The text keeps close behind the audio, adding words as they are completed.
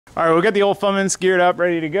All right, we'll get the old Fummins geared up,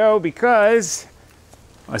 ready to go because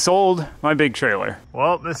I sold my big trailer.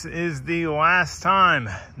 Well, this is the last time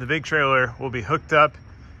the big trailer will be hooked up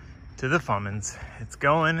to the Fummins. It's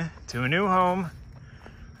going to a new home.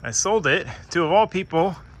 I sold it to, of all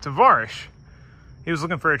people, to Varish. He was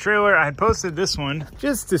looking for a trailer. I had posted this one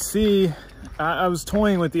just to see. I was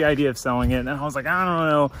toying with the idea of selling it, and I was like, I don't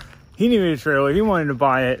know. He needed a trailer, he wanted to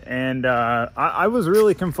buy it, and I was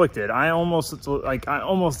really conflicted. I almost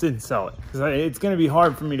didn't sell it because it's going to be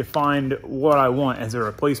hard for me to find what I want as a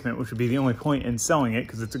replacement, which would be the only point in selling it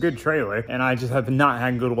because it's a good trailer, and I just have not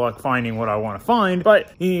had good luck finding what I want to find.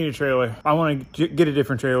 But he needed a trailer. I want to get a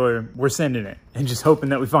different trailer. We're sending it and just hoping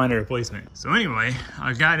that we find a replacement. So anyway,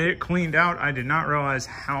 I got it cleaned out. I did not realize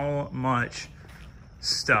how much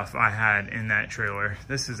stuff I had in that trailer.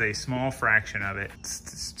 This is a small fraction of it.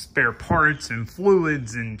 It's spare parts and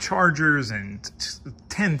fluids and chargers and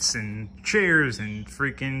tents and chairs and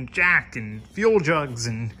freaking jack and fuel jugs,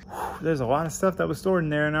 and there's a lot of stuff that was stored in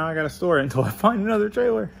there, and now I gotta store it until I find another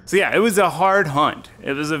trailer. So yeah, it was a hard hunt.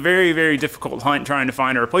 It was a very, very difficult hunt trying to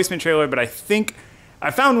find a replacement trailer, but I think I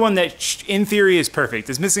found one that in theory is perfect.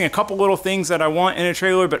 It's missing a couple little things that I want in a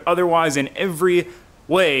trailer, but otherwise in every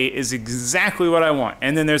way is exactly what I want.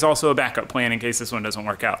 And then there's also a backup plan in case this one doesn't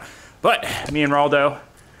work out. But me and Raldo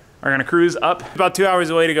are gonna cruise up about 2 hours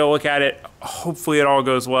away to go look at it. Hopefully it all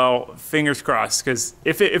goes well, fingers crossed, because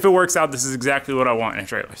if it works out, this is exactly what I want in a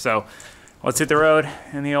trailer. So let's hit the road.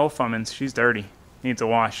 And the old Fummins, she's dirty, needs a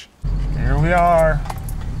wash. Here we are.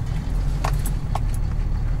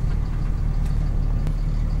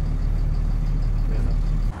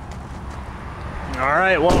 All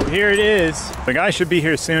right, well, here it is. The guy should be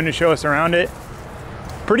here soon to show us around it.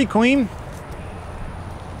 Pretty clean.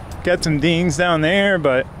 Got some dings down there,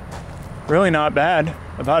 but really not bad.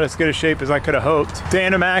 About as good a shape as I could have hoped.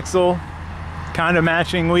 Tandem axle, kind of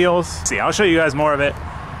matching wheels. See, I'll show you guys more of it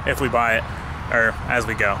if we buy it, or as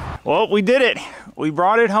we go. Well, we did it. We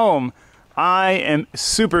brought it home. I am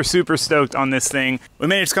super, super stoked on this thing. We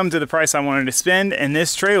managed to come to the price I wanted to spend, and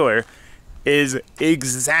this trailer is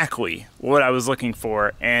exactly what I was looking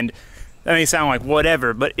for. And that may sound like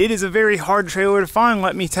whatever, but it is a very hard trailer to find,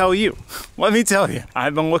 let me tell you. Let me tell you.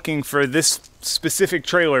 I've been looking for this specific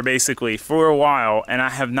trailer basically for a while, and I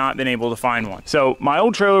have not been able to find one. So my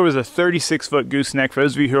old trailer was a 36-foot gooseneck. For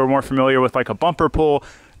those of you who are more familiar with like a bumper pull,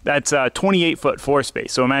 that's a 28-foot floor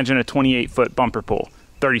space. So imagine a 28-foot bumper pull,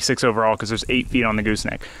 36 overall because there's 8 feet on the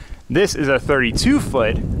gooseneck. This is a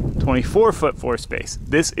 32-foot, 24-foot floor space.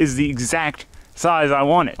 This is the exact size I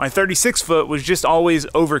wanted. My 36-foot was just always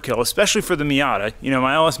overkill, especially for the Miata. You know,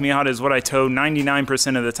 my LS Miata is what I tow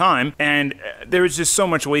 99% of the time, and there was just so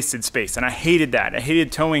much wasted space, and I hated that. I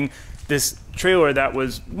hated towing this trailer that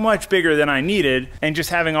was much bigger than I needed and just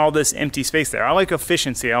having all this empty space there. I like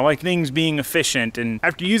efficiency. I like things being efficient, and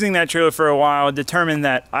after using that trailer for a while, I determined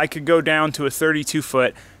that I could go down to a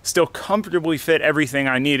 32-foot, still comfortably fit everything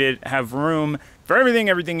I needed, have room for everything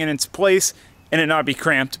in its place, and it not be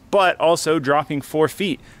cramped, but also dropping 4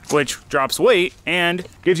 feet, which drops weight and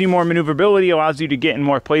gives you more maneuverability, allows you to get in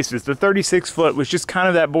more places. The 36-foot was just kind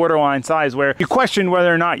of that borderline size where you question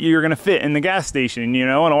whether or not you're gonna fit in the gas station, you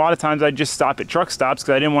know? And a lot of times I'd just stop at truck stops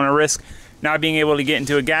because I didn't want to risk not being able to get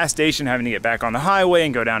into a gas station, having to get back on the highway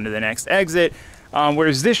and go down to the next exit.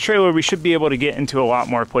 Whereas this trailer, we should be able to get into a lot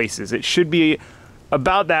more places. It should be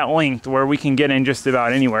about that length where we can get in just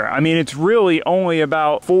about anywhere. I mean, it's really only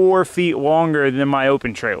about 4 feet longer than my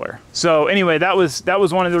open trailer. So anyway, that was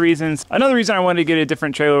one of the reasons. Another reason I wanted to get a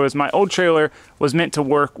different trailer was my old trailer was meant to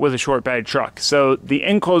work with a short bed truck. So the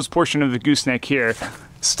enclosed portion of the gooseneck here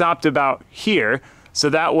stopped about here. So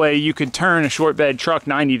that way you could turn a short bed truck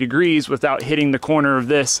 90 degrees without hitting the corner of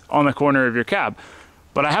this on the corner of your cab.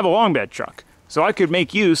 But I have a long bed truck, so I could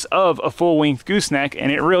make use of a full length gooseneck and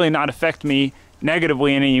it really not affect me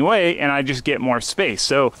negatively in any way, and I just get more space.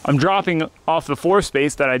 So I'm dropping off the floor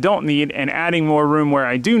space that I don't need and adding more room where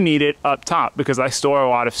I do need it up top because I store a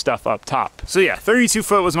lot of stuff up top. So yeah,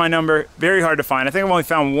 32-foot was my number. Very hard to find. I think I've only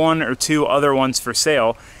found 1 or 2 other ones for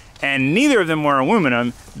sale, and neither of them were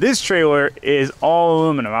aluminum. This trailer is all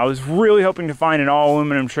aluminum. I was really hoping to find an all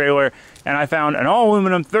aluminum trailer, and I found an all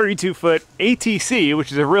aluminum 32-foot ATC,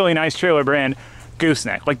 which is a really nice trailer brand,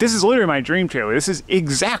 gooseneck. Like, this is literally my dream trailer. This is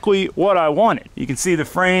exactly what I wanted. You can see the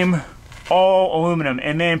frame, all aluminum,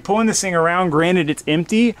 and then pulling this thing around, granted it's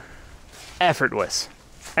empty, effortless.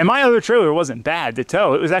 And my other trailer wasn't bad to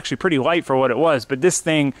tow. It was actually pretty light for what it was, but this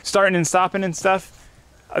thing, starting and stopping and stuff,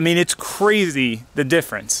 I mean, it's crazy the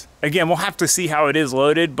difference. Again, we'll have to see how it is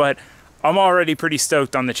loaded, but I'm already pretty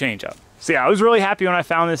stoked on the change up. So yeah, I was really happy when I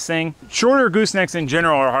found this thing. Shorter goosenecks in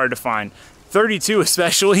general are hard to find. 32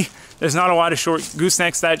 especially. There's not a lot of short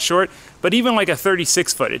goosenecks that short, but even like a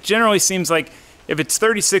 36 foot, it generally seems like if it's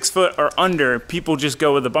 36 foot or under, people just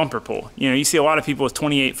go with a bumper pull. You know, you see a lot of people with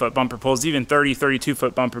 28 foot bumper pulls, even 30, 32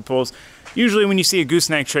 foot bumper pulls. Usually when you see a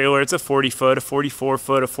gooseneck trailer, it's a 40 foot, a 44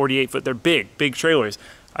 foot, a 48 foot. They're big trailers.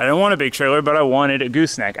 I don't want a big trailer, but I wanted a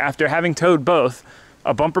gooseneck. After having towed both,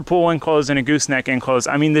 a bumper pull enclosed and a gooseneck enclosed,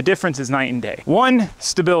 I mean, the difference is night and day. One,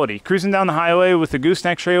 stability. Cruising down the highway with a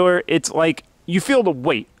gooseneck trailer, it's like you feel the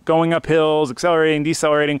weight going up hills, accelerating,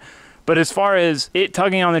 decelerating. But as far as it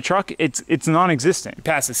tugging on the truck, it's non-existent. You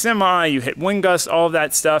pass a semi, you hit wind gusts, all of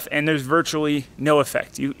that stuff, and there's virtually no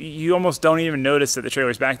effect. You almost don't even notice that the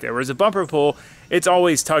trailer's back there. Whereas a bumper pull, it's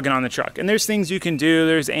always tugging on the truck. And there's things you can do.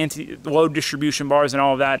 There's anti-load distribution bars and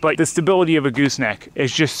all of that. But the stability of a gooseneck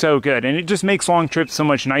is just so good. And it just makes long trips so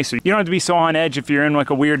much nicer. You don't have to be so on edge if you're in like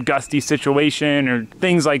a weird gusty situation or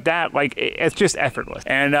things like that. Like, it's just effortless.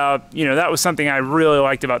 And, you know, that was something I really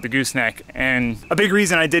liked about the gooseneck. And a big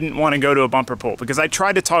reason I didn't want to go to a bumper pull, because I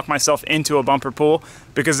tried to talk myself into a bumper pull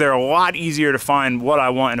because they're a lot easier to find what I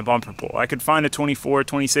want in a bumper pull. I could find a 24,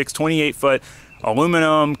 26, 28 foot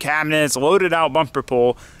aluminum cabinets, loaded out bumper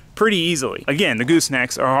pull pretty easily. Again, the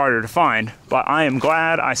goosenecks are harder to find, but I am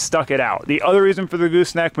glad I stuck it out. The other reason for the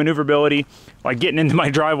gooseneck, maneuverability, like getting into my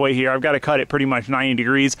driveway here, I've got to cut it pretty much 90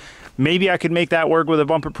 degrees. Maybe I could make that work with a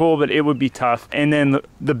bumper pull, but it would be tough. And then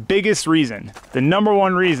the biggest reason, the number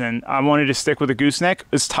one reason I wanted to stick with a gooseneck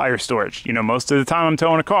is tire storage. You know, most of the time I'm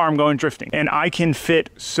towing a car, I'm going drifting. And I can fit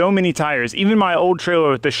so many tires. Even my old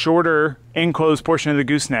trailer with the shorter enclosed portion of the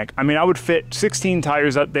gooseneck, I mean, I would fit 16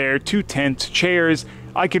 tires up there, 2 tents, chairs.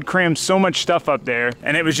 I could cram so much stuff up there,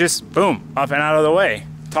 and it was just boom, up and out of the way.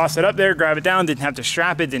 Toss it up there, grab it down, didn't have to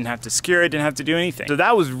strap it, didn't have to secure it, didn't have to do anything. So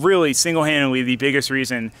that was really single-handedly the biggest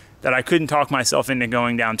reason that I couldn't talk myself into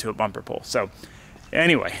going down to a bumper pull. So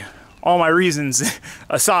anyway, all my reasons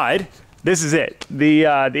aside, this is it. The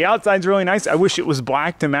outside's really nice. I wish it was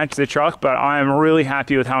black to match the truck, but I'm really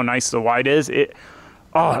happy with how nice the white is. It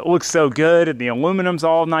looks so good. The aluminum's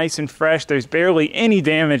all nice and fresh. There's barely any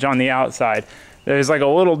damage on the outside. There's like a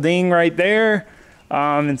little ding right there,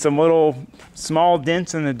 and some little small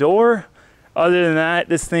dents in the door. Other than that,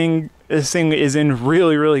 this thing is in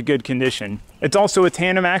really, really good condition. It's also a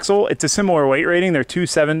tandem axle. It's a similar weight rating. They're 2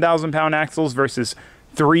 7,000-pound axles versus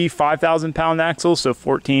 3 5,000-pound axles, so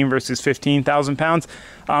 14 versus 15,000 pounds.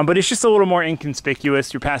 But it's just a little more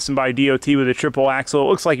inconspicuous. You're passing by DOT with a triple axle. It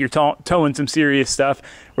looks like you're towing some serious stuff,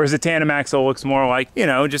 whereas a tandem axle looks more like, you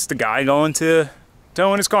know, just a guy going to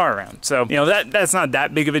towing his car around. So, you know, that's not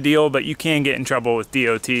that big of a deal, but you can get in trouble with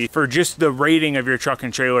DOT for just the rating of your truck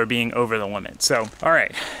and trailer being over the limit. So, all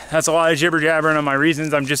right, that's a lot of jibber jabbering on my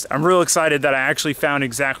reasons. I'm real excited that I actually found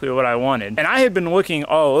exactly what I wanted. And I had been looking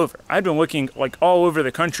all over. I'd been looking like all over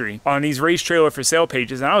the country on these race trailer for sale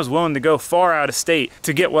pages, and I was willing to go far out of state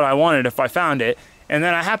to get what I wanted if I found it. And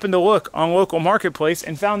then I happened to look on local marketplace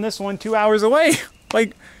and found this one 2 hours away.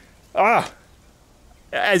 Like,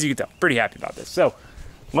 as you can tell, pretty happy about this. So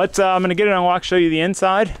I'm gonna get it unlocked, show you the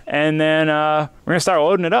inside, and then we're gonna start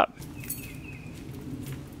loading it up.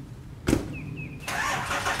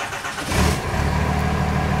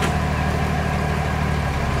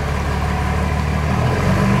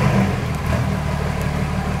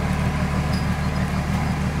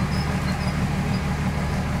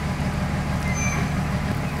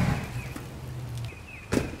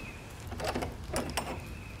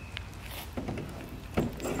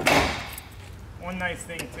 One nice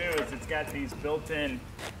thing too is it's got these built-in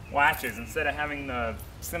latches. Instead of having the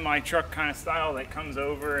semi-truck kind of style that comes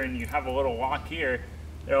over and you have a little lock here,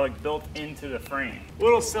 they're like built into the frame.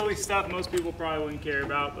 Little silly stuff most people probably wouldn't care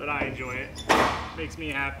about, but I enjoy it. Makes me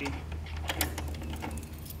happy.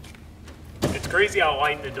 It's crazy how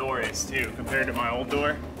light the door is too compared to my old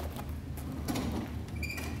door.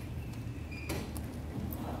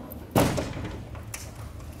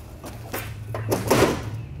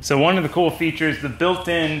 So one of the cool features, the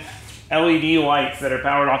built-in LED lights that are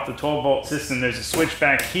powered off the 12-volt system. There's a switch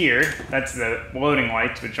back here. That's the loading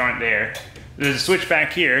lights, which aren't there. There's a switch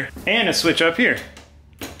back here and a switch up here.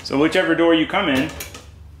 So whichever door you come in,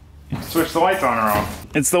 you can switch the lights on or off.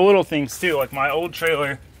 It's the little things too, like my old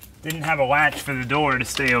trailer didn't have a latch for the door to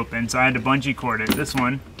stay open, so I had to bungee cord it. This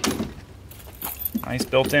one, nice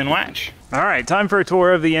built-in latch. All right, time for a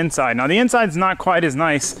tour of the inside. Now the inside's not quite as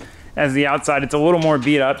nice as the outside. It's a little more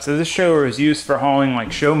beat up. So this trailer is used for hauling like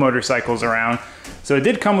show motorcycles around. So it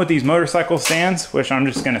did come with these motorcycle stands, which I'm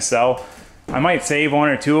just gonna sell. I might save 1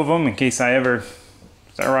 or 2 of them in case I ever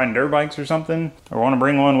start riding dirt bikes or something, or wanna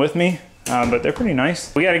bring one with me. but they're pretty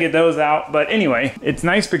nice. We got to get those out. But anyway, it's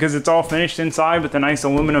nice because it's all finished inside with the nice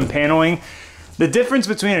aluminum paneling. The difference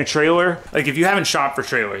between a trailer, like if you haven't shopped for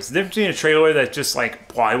trailers, the difference between a trailer that's just like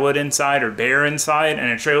plywood inside or bare inside and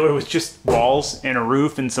a trailer with just walls and a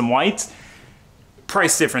roof and some lights,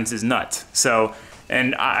 price difference is nuts. So,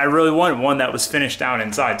 and I really wanted one that was finished out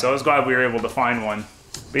inside, so I was glad we were able to find one.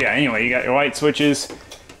 But yeah, anyway, you got your light switches.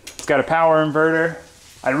 It's got a power inverter.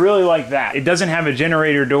 I really like that. It doesn't have a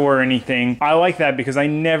generator door or anything. I like that because I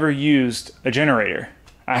never used a generator.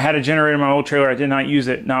 I had a generator in my old trailer. I did not use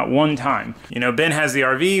it, not one time. You know, Ben has the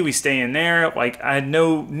RV, we stay in there. Like, I had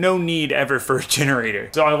no need ever for a generator.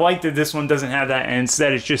 So I like that this one doesn't have that, and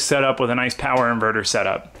instead it's just set up with a nice power inverter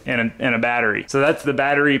setup and a battery. So that's the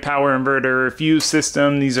battery, power inverter, fuse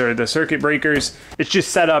system. These are the circuit breakers. It's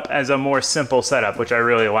just set up as a more simple setup, which I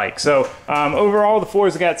really like. So overall, the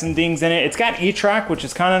floor's got some dings in it. It's got E-track, which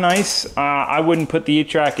is kind of nice. I wouldn't put the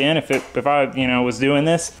E-track in if I was doing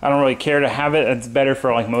this. I don't really care to have it. It's better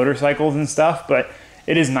for like motorcycles and stuff, but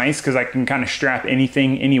it is nice because I can kind of strap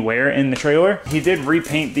anything anywhere in the trailer. He did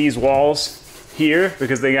repaint these walls here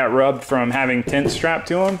because they got rubbed from having tint strapped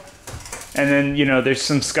to them. And then, you know, there's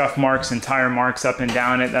some scuff marks and tire marks up and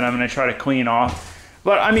down it that I'm going to try to clean off.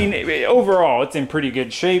 But I mean, overall, it's in pretty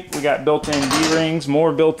good shape. We got built-in D-rings,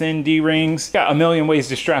 more built-in D-rings. Got a million ways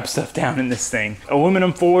to strap stuff down in this thing.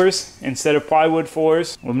 Aluminum floors instead of plywood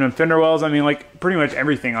floors. Aluminum fender wells. I mean, like pretty much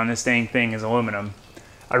everything on this dang thing is aluminum.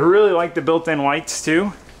 I really like the built-in lights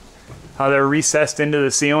too. How they're recessed into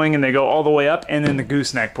the ceiling and they go all the way up, and then the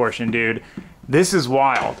gooseneck portion, dude. This is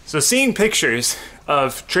wild. So seeing pictures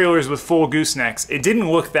of trailers with full goosenecks, it didn't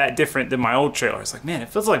look that different than my old trailer. It's like, man, it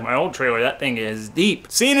feels like my old trailer. That thing is deep.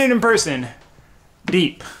 Seeing it in person,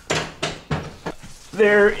 deep.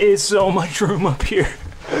 There is so much room up here.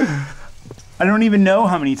 I don't even know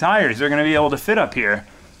how many tires they're gonna be able to fit up here.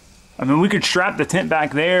 I mean, we could strap the tent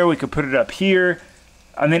back there. We could put it up here.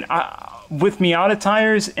 I mean, with Miata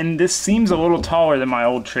tires, and this seems a little taller than my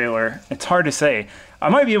old trailer, it's hard to say. I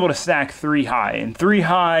might be able to stack 3 high, and 3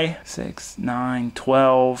 high, 6, 9,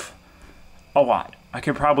 12, a lot. I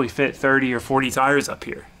could probably fit 30 or 40 tires up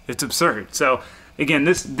here. It's absurd. So again,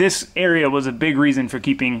 this area was a big reason for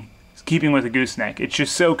keeping with a gooseneck. It's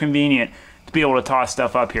just so convenient to be able to toss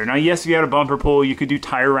stuff up here. Now, yes, if you had a bumper pull, you could do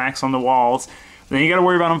tire racks on the walls. Then you got to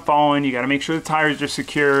worry about them falling. You got to make sure the tires are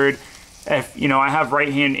secured. If, you know, I have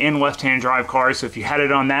right-hand and left-hand drive cars, so if you had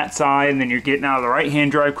it on that side and then you're getting out of the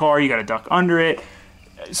right-hand drive car, you got to duck under it.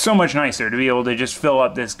 So much nicer to be able to just fill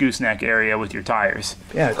up this gooseneck area with your tires.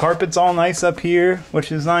 Yeah, the carpet's all nice up here,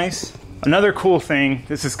 which is nice. Another cool thing,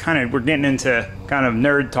 this is kind of, we're getting into kind of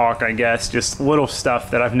nerd talk, I guess, just little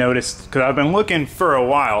stuff that I've noticed, because I've been looking for a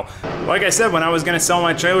while. Like I said, when I was gonna sell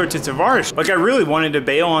my trailer to Tavares, like I really wanted to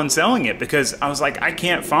bail on selling it because I was like, I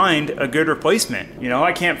can't find a good replacement. You know,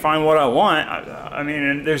 I can't find what I want. I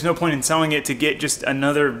mean, there's no point in selling it to get just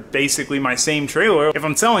another, basically my same trailer. If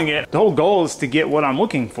I'm selling it, the whole goal is to get what I'm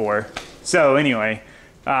looking for. So anyway,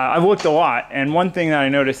 I've looked a lot, and one thing that I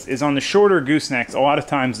noticed is on the shorter goosenecks, a lot of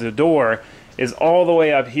times the door is all the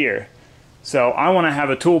way up here. So I want to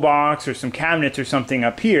have a toolbox or some cabinets or something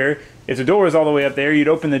up here. If the door is all the way up there, you'd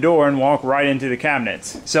open the door and walk right into the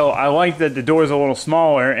cabinets. So I like that the door is a little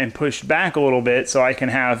smaller and pushed back a little bit so I can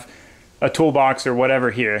have a toolbox or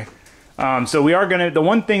whatever here. So we are gonna, the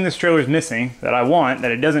one thing this trailer is missing that I want,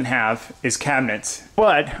 that it doesn't have, is cabinets.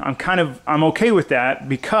 But I'm okay with that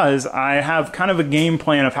because I have kind of a game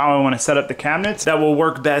plan of how I want to set up the cabinets that will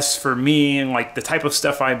work best for me and like the type of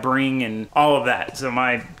stuff I bring and all of that. So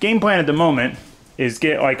my game plan at the moment is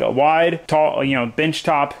get like a wide, tall, you know, bench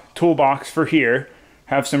top toolbox for here,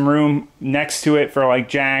 have some room next to it for like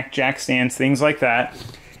jack stands, things like that.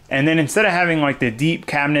 And then instead of having like the deep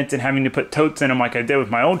cabinets and having to put totes in them like I did with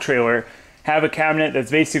my old trailer, have a cabinet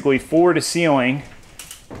that's basically floor to ceiling,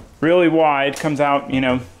 really wide, comes out, you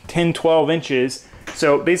know, 10, 12 inches.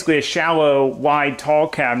 So basically a shallow, wide, tall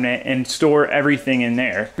cabinet and store everything in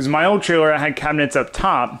there. Because my old trailer, I had cabinets up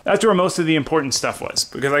top. That's where most of the important stuff was,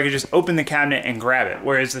 because I could just open the cabinet and grab it.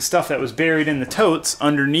 Whereas the stuff that was buried in the totes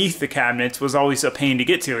underneath the cabinets was always a pain to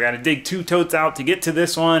get to. I got to dig 2 totes out to get to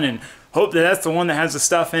this one and hope that that's the one that has the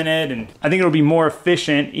stuff in it. And I think it'll be more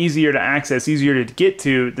efficient, easier to access, easier to get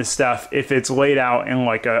to the stuff if it's laid out in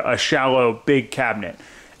like a shallow, big cabinet.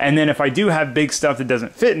 And then if I do have big stuff that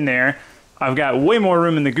doesn't fit in there, I've got way more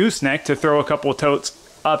room in the gooseneck to throw a couple of totes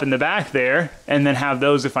up in the back there and then have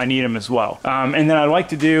those if I need them as well. And then I'd like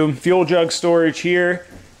to do fuel jug storage here,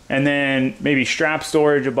 and then maybe strap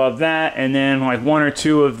storage above that, and then like 1 or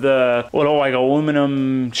 2 of the little like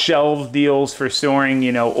aluminum shelf deals for storing,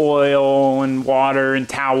 you know, oil and water and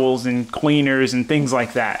towels and cleaners and things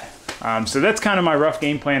like that. So that's kind of my rough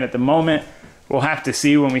game plan at the moment. We'll have to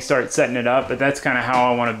see when we start setting it up, but that's kind of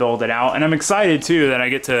how I want to build it out. And I'm excited too that I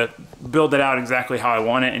get to build it out exactly how I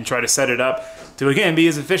want it and try to set it up to, again, be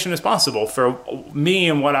as efficient as possible for me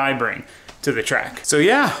and what I bring to the track. So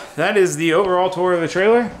yeah, that is the overall tour of the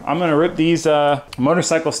trailer. I'm gonna rip these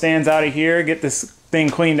motorcycle stands out of here, get this thing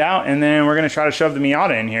cleaned out, and then we're gonna try to shove the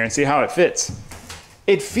Miata in here and see how it fits.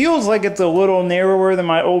 It feels like it's a little narrower than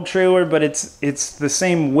my old trailer, but it's the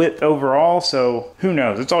same width overall, so who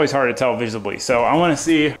knows? It's always hard to tell visibly. So I wanna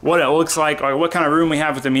see what it looks like, or what kind of room we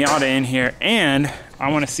have with the Miata in here, and I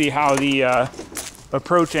wanna see how the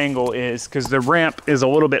approach angle is, because the ramp is a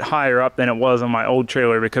little bit higher up than it was on my old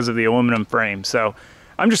trailer because of the aluminum frame. So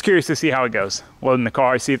I'm just curious to see how it goes. Loading the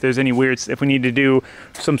car, see if there's any weird, if we need to do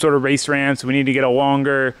some sort of race ramps, we need to get a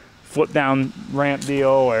longer flip down ramp deal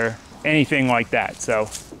or anything like that. So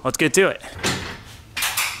let's get to it.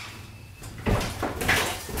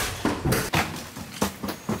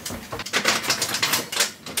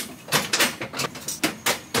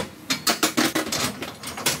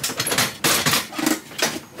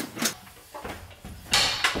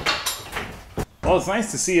 Well, it's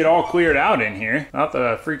nice to see it all cleared out in here, not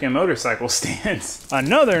the freaking motorcycle stands.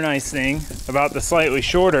 Another nice thing about the slightly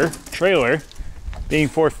shorter trailer, being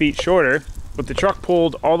 4 feet shorter, with the truck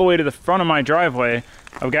pulled all the way to the front of my driveway,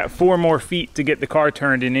 I've got 4 more feet to get the car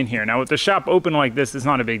turned in here. Now with the shop open like this, it's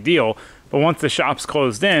not a big deal, but once the shop's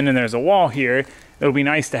closed in and there's a wall here, it'll be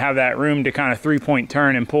nice to have that room to kind of 3-point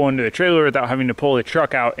turn and pull into the trailer without having to pull the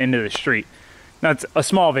truck out into the street. That's a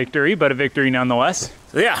small victory, but a victory nonetheless.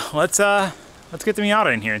 So yeah, let's get the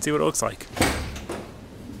Miata in here and see what it looks like.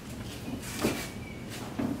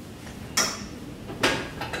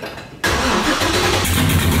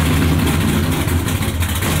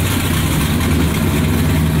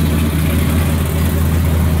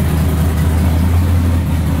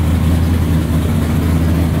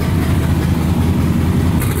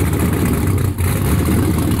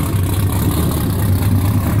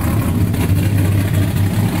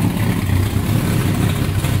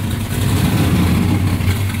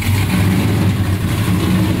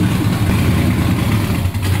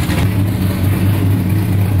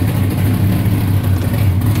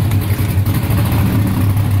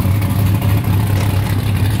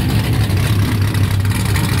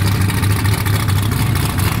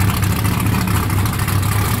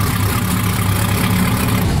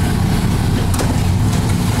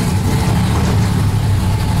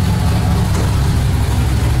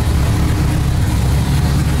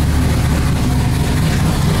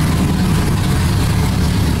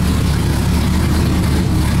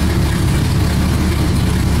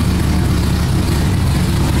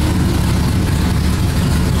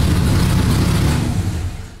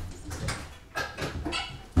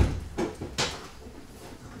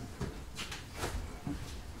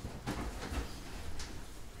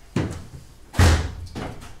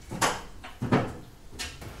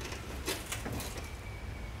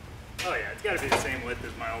 Oh yeah, it's gotta be the same width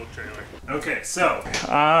as my old trailer. Okay, so,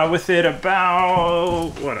 with it about,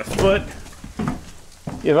 what, a foot?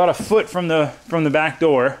 Yeah, about a foot from the back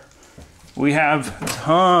door, we have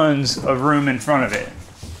tons of room in front of it.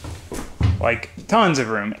 Like, tons of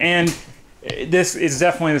room. And this is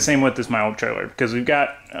definitely the same width as my old trailer, because we've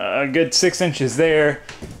got a good 6 inches there,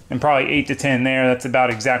 and probably 8 to 10 there. That's about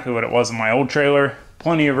exactly what it was in my old trailer.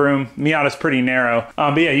 Plenty of room. Miata's pretty narrow.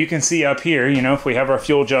 But yeah, you can see up here, you know, if we have our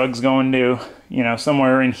fuel jugs going to, you know,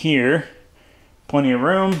 somewhere in here, plenty of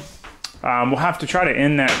room. We'll have to try to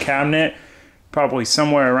end that cabinet probably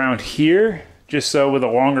somewhere around here, just so with a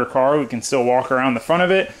longer car, we can still walk around the front of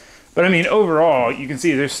it. But I mean, overall, you can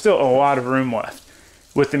see there's still a lot of room left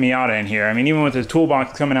with the Miata in here. I mean, even with the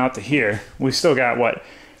toolbox coming out to here, we've still got, what,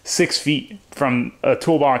 6 feet from a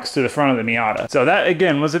toolbox to the front of the Miata. So that,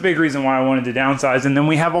 again, was a big reason why I wanted to downsize. And then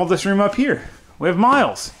we have all this room up here. We have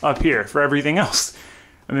miles up here for everything else.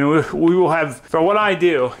 I mean, we will have, for what I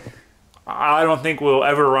do, I don't think we'll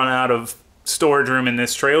ever run out of storage room in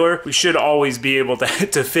this trailer. We should always be able to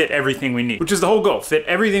fit everything we need, which is the whole goal. Fit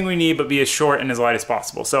everything we need, but be as short and as light as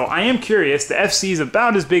possible. So I am curious. The FC is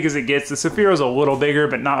about as big as it gets. The Safiro's a little bigger,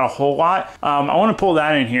 but not a whole lot. I want to pull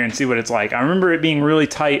that in here and see what it's like. I remember it being really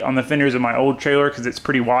tight on the fenders of my old trailer because it's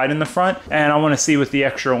pretty wide in the front, and I want to see with the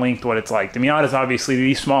extra length what it's like. The Miata is obviously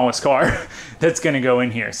the smallest car that's going to go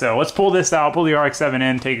in here. So let's pull this out, pull the RX-7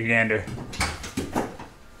 in, take a gander.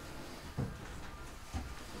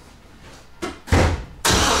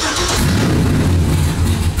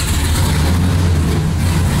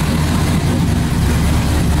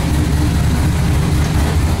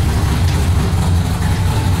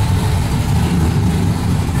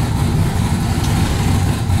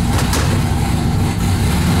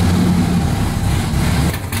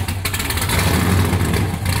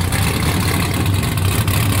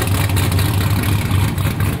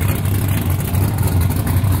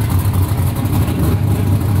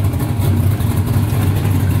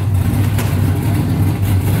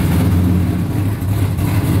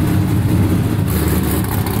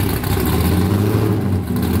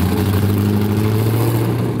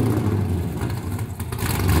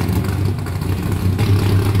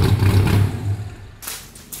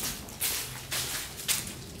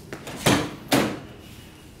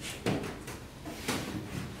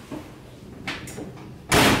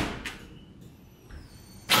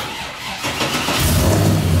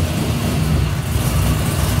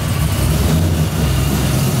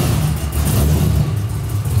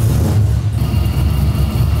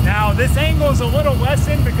 angle is a little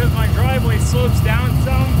lessened because my driveway slopes down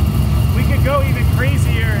some. We could go even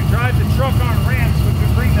crazier and drive the truck on ramps, which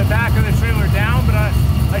would bring the back of the trailer down, but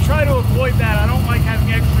I try to avoid that. I don't like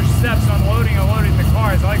having extra steps unloading and loading the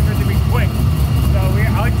cars. I like for it to be quick. So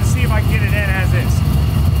I like to see if I can get it in as is.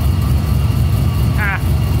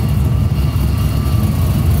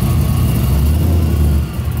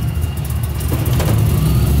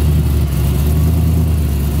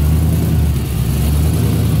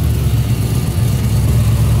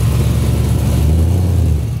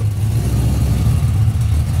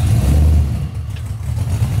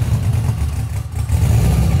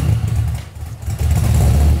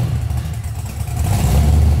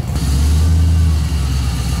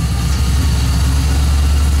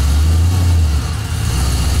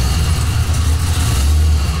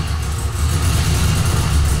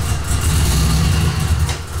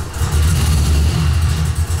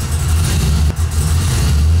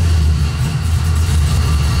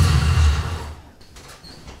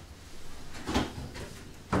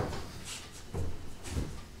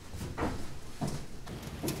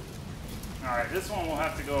 Alright, this one will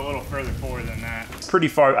have to go a little further forward than that. It's pretty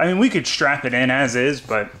far. I mean, we could strap it in as is,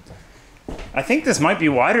 but I think this might be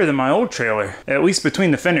wider than my old trailer, at least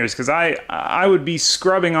between the fenders, because I would be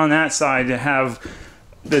scrubbing on that side to have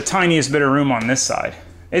the tiniest bit of room on this side.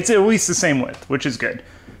 It's at least the same width, which is good.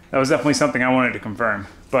 That was definitely something I wanted to confirm.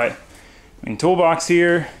 But, I mean, toolbox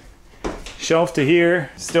here, shelf to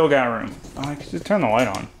here, still got room. Oh, I could just turn the light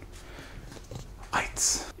on.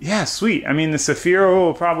 Lights. Yeah, sweet. I mean, the Safiro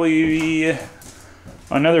will probably be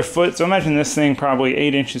another foot. So imagine this thing probably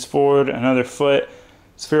 8 inches forward, another foot.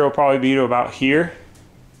 Safiro will probably be to about here.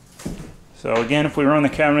 So again, if we run the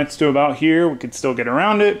cabinets to about here, we could still get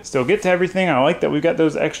around it, still get to everything. I like that we've got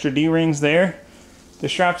those extra D-rings there to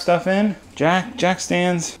strap stuff in. Jack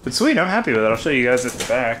stands. But sweet, I'm happy with it. I'll show you guys at the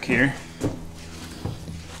back here.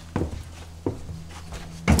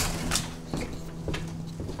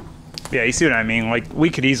 Yeah, you see what I mean? Like, we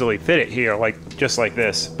could easily fit it here, like, just like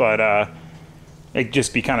this, but it'd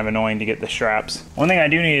just be kind of annoying to get the straps. One thing I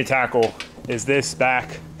do need to tackle is this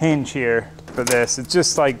back hinge here for this. It's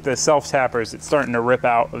just like the self-tappers. It's starting to rip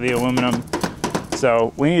out of the aluminum.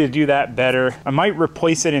 So we need to do that better. I might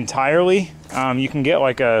replace it entirely. You can get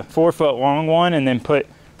like a 4-foot long one and then put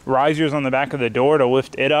risers on the back of the door to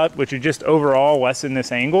lift it up, which would just overall lessen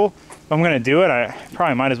this angle. If I'm gonna do it, I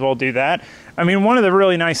probably might as well do that. I mean, one of the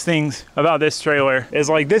really nice things about this trailer is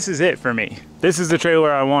like, this is it for me. This is the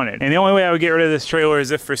trailer I wanted. And the only way I would get rid of this trailer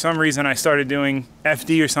is if for some reason I started doing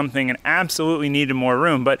FD or something and absolutely needed more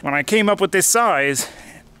room. But when I came up with this size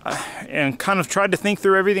and kind of tried to think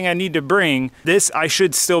through everything I need to bring, this, I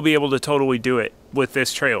should still be able to totally do it with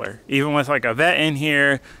this trailer. Even with like a vet in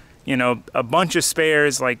here, you know, a bunch of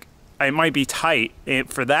spares, like it might be tight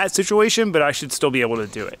for that situation, but I should still be able to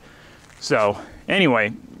do it. So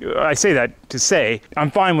anyway, I say that to say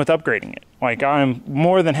I'm fine with upgrading it. Like, I'm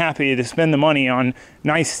more than happy to spend the money on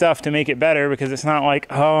nice stuff to make it better, because it's not like,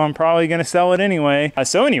 oh, I'm probably gonna sell it anyway.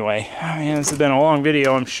 So anyway, I mean, this has been a long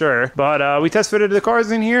video, I'm sure, but we test fitted the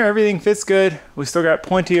cars in here. Everything fits good. We still got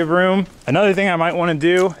plenty of room. Another thing I might want to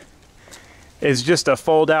do is just a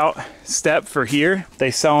fold out step for here.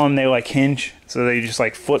 They sell them, they like hinge, so they just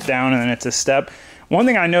like flip down and then it's a step. One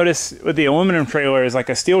thing I noticed with the aluminum trailer is like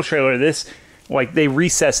a steel trailer, this, like they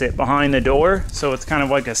recess it behind the door, so it's kind of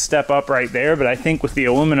like a step up right there. But I think with the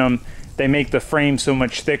aluminum, they make the frame so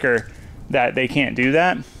much thicker that they can't do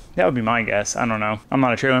that. That would be my guess. I don't know. I'm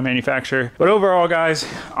not a trailer manufacturer. But overall, guys,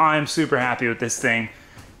 I'm super happy with this thing.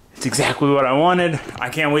 It's exactly what I wanted. I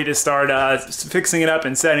can't wait to start fixing it up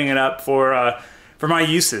and setting it up for my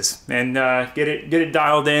uses, and get it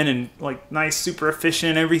dialed in and like nice, super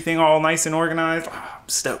efficient, everything all nice and organized. Oh, I'm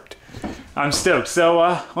stoked. I'm stoked. So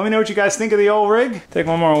let me know what you guys think of the old rig. Take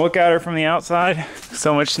one more look at her from the outside.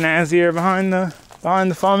 So much snazzier behind the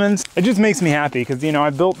Fummins. It just makes me happy because, you know,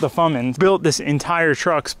 I built the Fummins, built this entire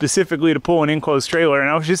truck specifically to pull an enclosed trailer, and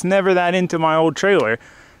I was just never that into my old trailer.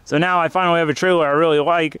 So now I finally have a trailer I really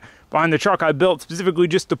like behind the truck I built specifically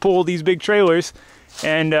just to pull these big trailers.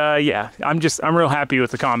 And yeah, I'm real happy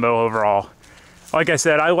with the combo overall. Like I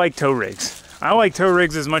said, I like tow rigs. I like tow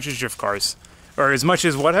rigs as much as drift cars, or as much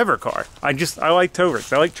as whatever car. I like tow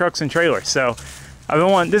rigs. I like trucks and trailers. So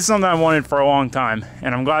this is something I wanted for a long time,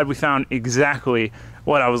 and I'm glad we found exactly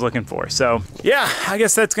what I was looking for. So yeah, I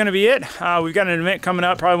guess that's gonna be it. We've got an event coming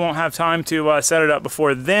up. Probably won't have time to set it up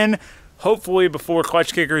before then. Hopefully before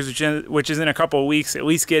Clutch Kickers, which is in a couple of weeks, at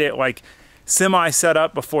least get it like semi set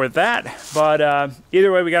up before that. But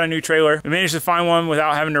either way, we got a new trailer. We managed to find one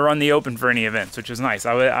without having to run the open for any events, which is nice.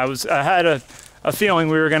 I had a feeling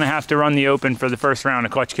we were going to have to run the open for the first round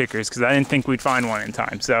of clutch kickers because I didn't think we'd find one in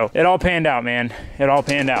time. So it all panned out, man. It all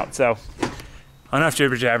panned out. So enough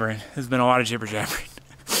jibber jabbering. There's been a lot of jibber jabbering.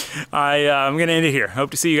 I'm going to end it here.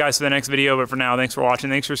 Hope to see you guys for the next video. But for now, thanks for watching.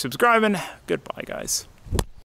 Thanks for subscribing. Goodbye, guys.